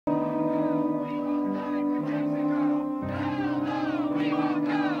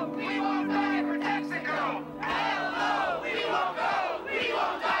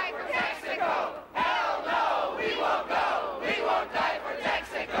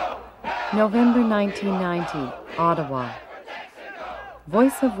November 1990, Ottawa.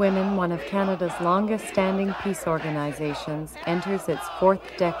 Voice of Women, one of Canada's longest-standing peace organizations, enters its fourth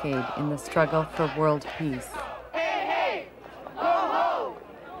decade in the struggle for world peace. Hey, hey! Ho, ho!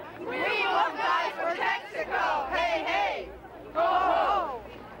 We will die for Mexico! Hey, hey! Ho, ho!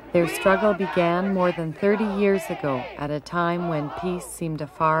 Their struggle began more than 30 years ago, at a time when peace seemed a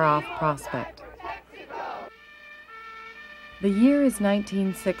far-off prospect. The year is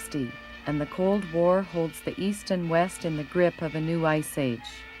 1960, and the Cold War holds the East and West in the grip of a new ice age.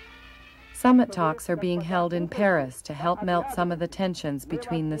 Summit talks are being held in Paris to help melt some of the tensions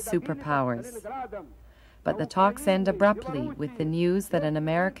between the superpowers. But the talks end abruptly with the news that an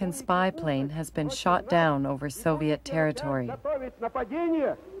American spy plane has been shot down over Soviet territory.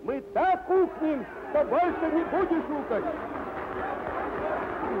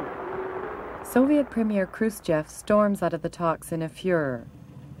 Soviet Premier Khrushchev storms out of the talks in a furor.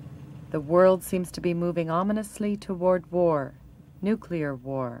 The world seems to be moving ominously toward war, nuclear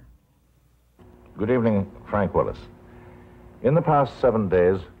war. Good evening, Frank Willis. In the past 7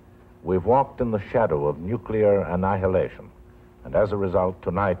 days, we've walked in the shadow of nuclear annihilation, and as a result,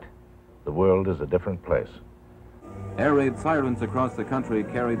 tonight, the world is a different place. Air raid sirens across the country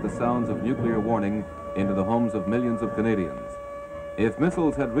carried the sounds of nuclear warning into the homes of millions of Canadians. If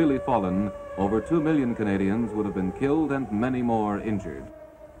missiles had really fallen, over 2 million Canadians would have been killed and many more injured.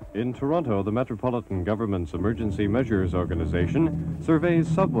 In Toronto, the Metropolitan Government's Emergency Measures Organization surveys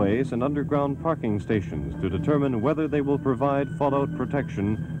subways and underground parking stations to determine whether they will provide fallout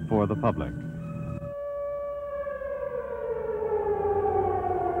protection for the public.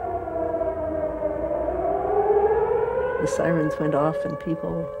 The sirens went off and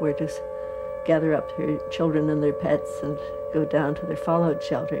people were to gather up their children and their pets and go down to their fallout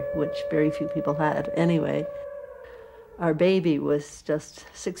shelter, which very few people had anyway. Our baby was just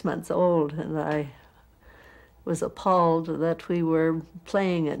 6 months old, and I was appalled that we were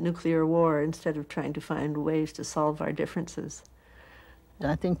playing at nuclear war instead of trying to find ways to solve our differences.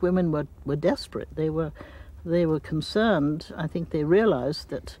 I think women were desperate. They were concerned. I think they realized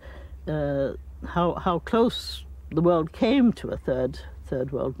that how close the world came to a third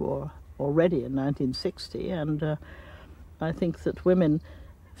World War already in 1960, and I think that women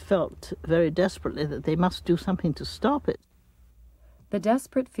felt very desperately that they must do something to stop it. The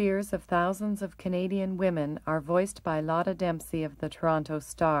desperate fears of thousands of Canadian women are voiced by Lotta Dempsey of the Toronto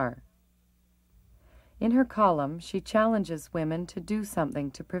Star. In her column, she challenges women to do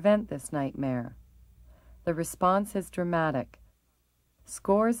something to prevent this nightmare. The response is dramatic.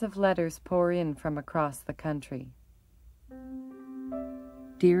 Scores of letters pour in from across the country.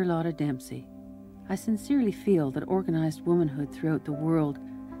 Dear Lotta Dempsey, I sincerely feel that organized womanhood throughout the world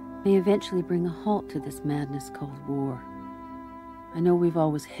may eventually bring a halt to this madness called war. I know we've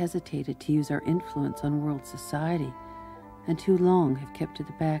always hesitated to use our influence on world society, and too long have kept to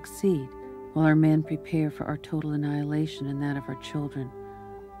the back seat while our men prepare for our total annihilation and that of our children.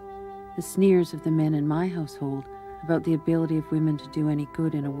 The sneers of the men in my household about the ability of women to do any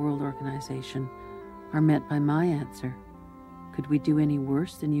good in a world organization are met by my answer: could we do any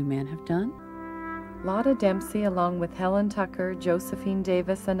worse than you men have done? Lotta Dempsey, along with Helen Tucker, Josephine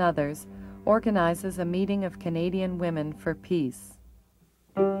Davis, and others, organizes a meeting of Canadian women for peace.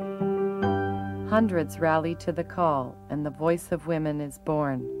 Hundreds rally to the call, and the voice of women is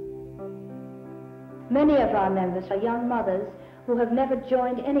born. Many of our members are young mothers who have never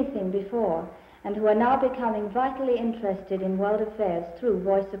joined anything before and who are now becoming vitally interested in world affairs through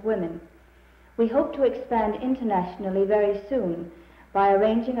Voice of Women. We hope to expand internationally very soon by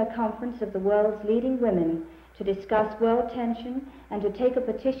arranging a conference of the world's leading women to discuss world tension and to take a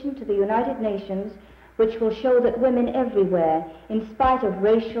petition to the United Nations which will show that women everywhere, in spite of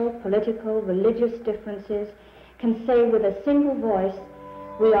racial, political, religious differences, can say with a single voice,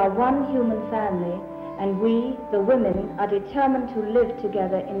 we are one human family, and we, the women, are determined to live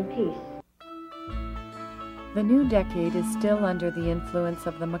together in peace. The new decade is still under the influence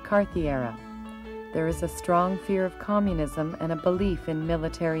of the McCarthy era. There is a strong fear of communism and a belief in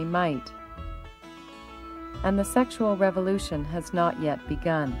military might. And the sexual revolution has not yet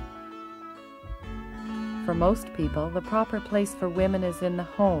begun. For most people, the proper place for women is in the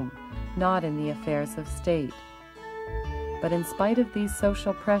home, not in the affairs of state. But in spite of these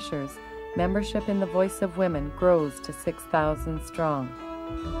social pressures, membership in the Voice of Women grows to 6,000 strong.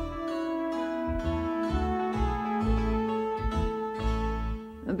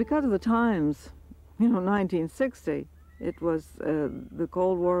 And because of the times, 1960, it was the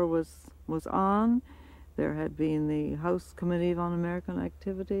Cold War was on. There had been the House Committee on American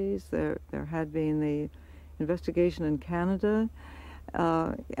Activities. There had been the investigation in Canada,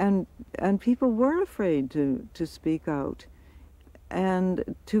 And people were afraid to speak out.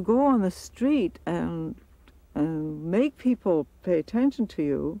 And to go on the street and make people pay attention to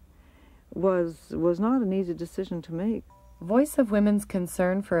you was not an easy decision to make. Voice of Women's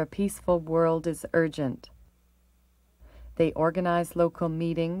concern for a peaceful world is urgent. They organize local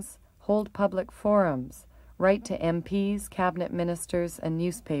meetings, hold public forums, write to MPs, cabinet ministers, and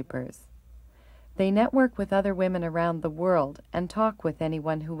newspapers. They network with other women around the world and talk with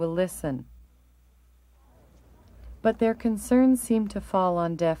anyone who will listen. But their concerns seem to fall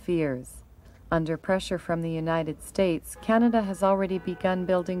on deaf ears. Under pressure from the United States, Canada has already begun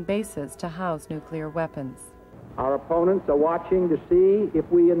building bases to house nuclear weapons. Our opponents are watching to see if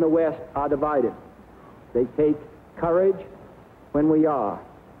we in the West are divided. They take courage when we are.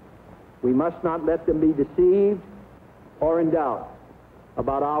 We must not let them be deceived or in doubt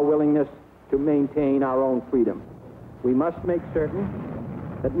about our willingness to maintain our own freedom. We must make certain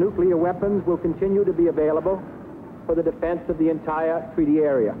that nuclear weapons will continue to be available for the defense of the entire treaty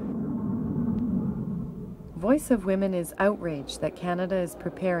area. Voice of Women is outraged that Canada is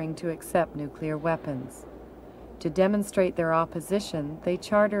preparing to accept nuclear weapons. To demonstrate their opposition, they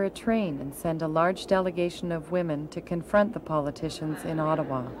charter a train and send a large delegation of women to confront the politicians in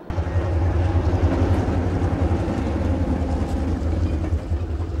Ottawa.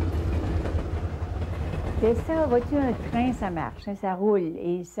 C'est ça, vois-tu, un train, ça marche, hein, ça roule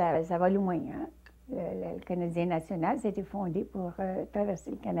et ça va loin. Hein. Le Canadien national, c'était fondé pour traverser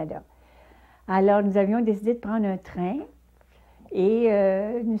le Canada. Alors, nous avions décidé de prendre un train et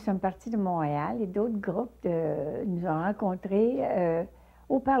nous sommes partis de Montréal et d'autres groupes nous ont rencontrés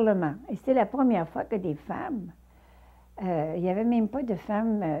au Parlement. Et c'était la première fois que des femmes, il n'y avait même pas de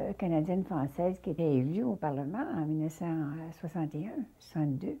femmes canadiennes-françaises qui étaient élues au Parlement en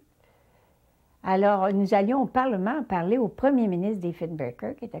 1961-62. Alors, nous allions au Parlement parler au premier ministre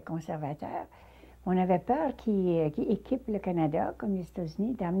Diefenbaker, qui était conservateur. On avait peur qu'il équipe le Canada, comme les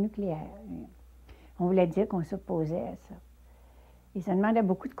États-Unis, d'armes nucléaires. On voulait dire qu'on s'opposait à ça. Et ça demandait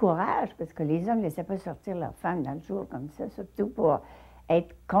beaucoup de courage, parce que les hommes ne laissaient pas sortir leurs femmes dans le jour comme ça, surtout pour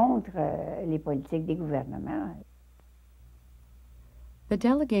être contre les politiques des gouvernements. The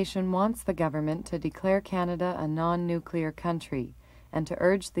delegation wants the government to declare Canada a non-nuclear country and to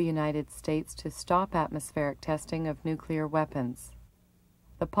urge the United States to stop atmospheric testing of nuclear weapons.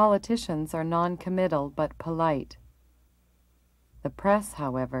 The politicians are non-committal but polite. The press,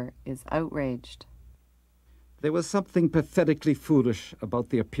 however, is outraged. There was something pathetically foolish about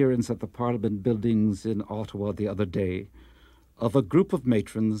the appearance at the Parliament buildings in Ottawa the other day of a group of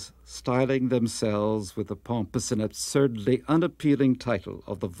matrons styling themselves with the pompous and absurdly unappealing title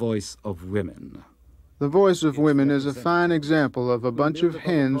of the Voice of Women. The Voice of Women is a fine example of a bunch of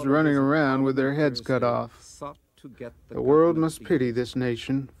hens running around with their heads cut off. The world must pity this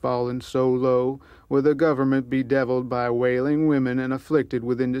nation, fallen so low, where the government bedeviled by wailing women and afflicted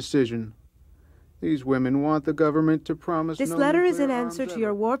with indecision. These women want the government to promise This no letter is nuclear an arms answer to ever,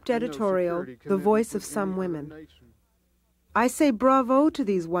 your warped and no editorial, security The Voice commitment of with Some any Women. other nation. I say bravo to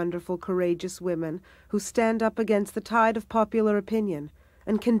these wonderful, courageous women who stand up against the tide of popular opinion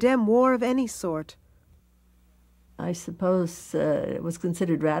and condemn war of any sort. I suppose it was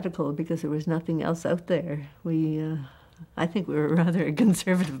considered radical because there was nothing else out there. I think we were rather a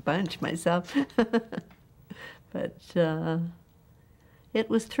conservative bunch myself. But it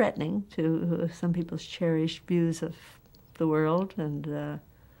was threatening to some people's cherished views of the world, and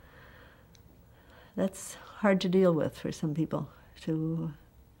that's hard to deal with for some people, to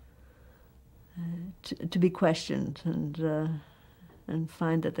be questioned and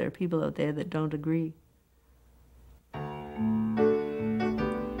find that there are people out there that don't agree.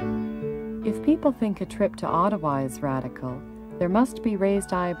 If people think a trip to Ottawa is radical, there must be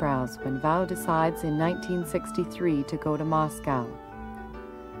raised eyebrows when Vaux decides in 1963 to go to Moscow.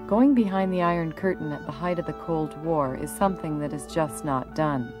 Going behind the Iron Curtain at the height of the Cold War is something that is just not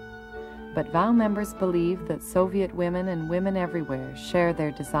done. But Vaux members believe that Soviet women and women everywhere share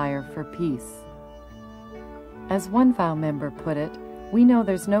their desire for peace. As one Vaux member put it, we know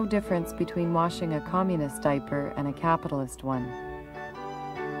there's no difference between washing a communist diaper and a capitalist one.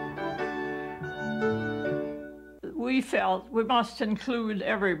 We felt we must include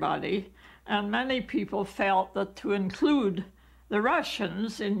everybody, and many people felt that to include the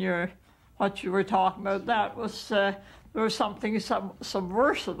Russians in what you were talking about, that was there was something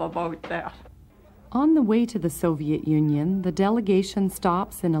subversive about that. On the way to the Soviet Union, the delegation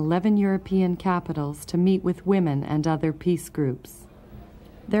stops in 11 European capitals to meet with women and other peace groups.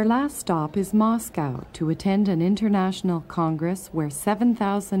 Their last stop is Moscow to attend an international congress where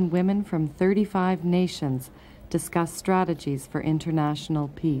 7,000 women from 35 nations discuss strategies for international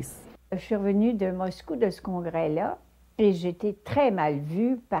peace. Je suis revenue de Moscou, de ce congrès-là, et j'étais très mal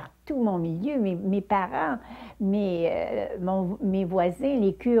vue par tout mon milieu, mes parents, mes voisins,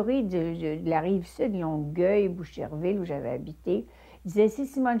 les curés de la Rive-Sud, Longueuil, Boucherville, où j'avais habité, disaient, si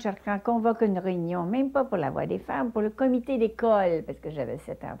Simone Chartrand convoque une réunion, même pas pour la Voix des femmes, pour le comité d'école, parce que j'avais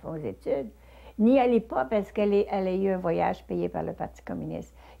 7 enfants aux études, n'y allez pas parce qu'elle a eu un voyage payé par le Parti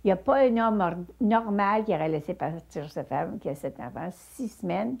communiste. Il n'y a pas un homme normal qui aurait laissé partir sa femme qui a 7 enfants, 6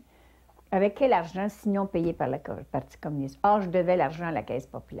 semaines. Avec quel argent, sinon payé par le Parti communiste? Or, je devais l'argent à la Caisse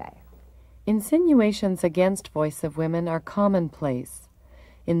populaire. Insinuations against Voice of Women are commonplace.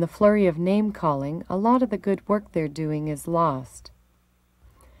 In the flurry of name-calling, a lot of the good work they're doing is lost.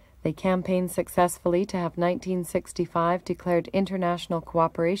 They campaigned successfully to have 1965 declared International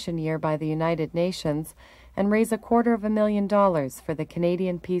Cooperation Year by the United Nations and raise $250,000 for the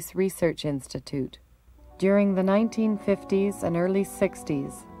Canadian Peace Research Institute. During the 1950s and early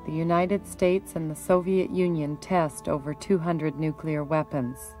 60s, the United States and the Soviet Union test over 200 nuclear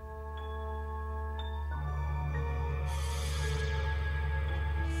weapons.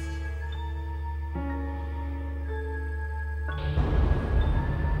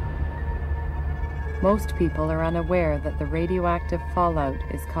 Most people are unaware that the radioactive fallout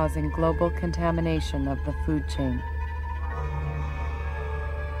is causing global contamination of the food chain.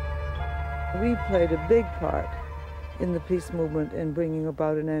 We played a big part in the peace movement in bringing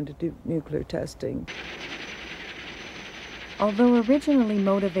about an end to nuclear testing. Although originally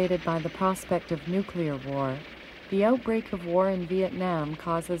motivated by the prospect of nuclear war, the outbreak of war in Vietnam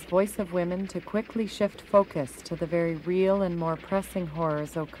causes Voice of Women to quickly shift focus to the very real and more pressing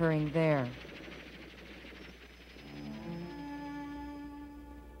horrors occurring there.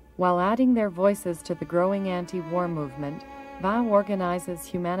 While adding their voices to the growing anti-war movement, VOW organizes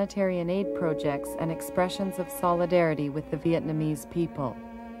humanitarian aid projects and expressions of solidarity with the Vietnamese people.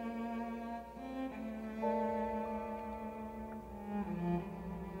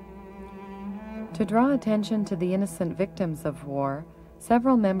 To draw attention to the innocent victims of war,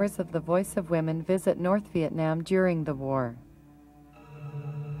 several members of the Voice of Women visit North Vietnam during the war.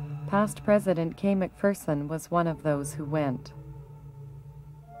 Past President Kay McPherson was one of those who went.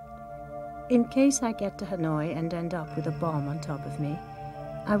 In case I get to Hanoi and end up with a bomb on top of me,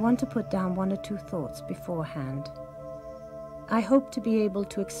 I want to put down 1 or 2 thoughts beforehand. I hope to be able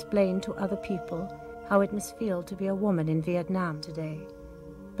to explain to other people how it must feel to be a woman in Vietnam today.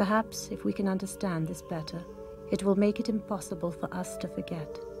 Perhaps if we can understand this better, it will make it impossible for us to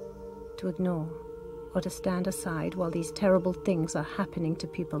forget, to ignore, or to stand aside while these terrible things are happening to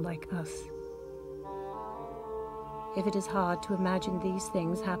people like us. If it is hard to imagine these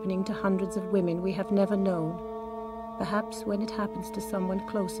things happening to hundreds of women we have never known, perhaps when it happens to someone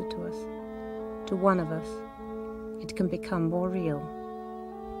closer to us, to one of us, it can become more real.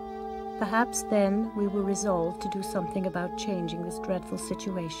 Perhaps then we will resolve to do something about changing this dreadful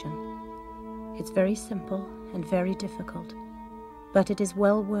situation. It's very simple and very difficult, but it is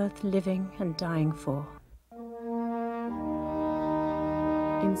well worth living and dying for.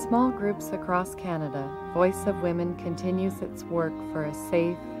 In small groups across Canada, Voice of Women continues its work for a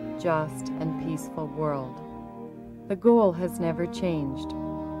safe, just, and peaceful world. The goal has never changed,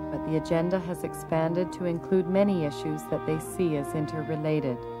 but the agenda has expanded to include many issues that they see as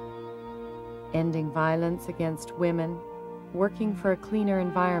interrelated. Ending violence against women, working for a cleaner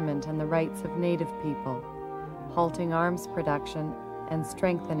environment and the rights of Native people, halting arms production, and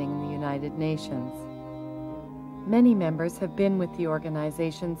strengthening the United Nations. Many members have been with the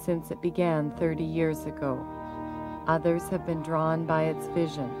organization since it began 30 years ago. Others have been drawn by its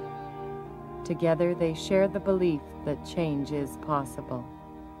vision. Together they share the belief that change is possible.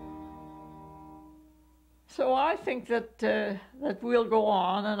 So I think that we'll go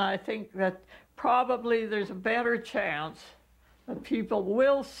on, and I think that probably there's a better chance that people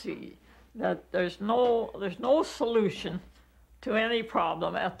will see that there's no solution to any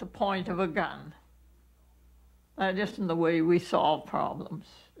problem at the point of a gun. That isn't the way we solve problems.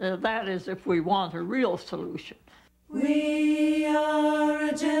 That is if we want a real solution. We are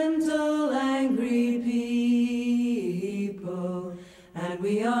a gentle, angry people, and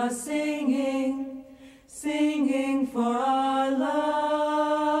we are singing, singing for our love.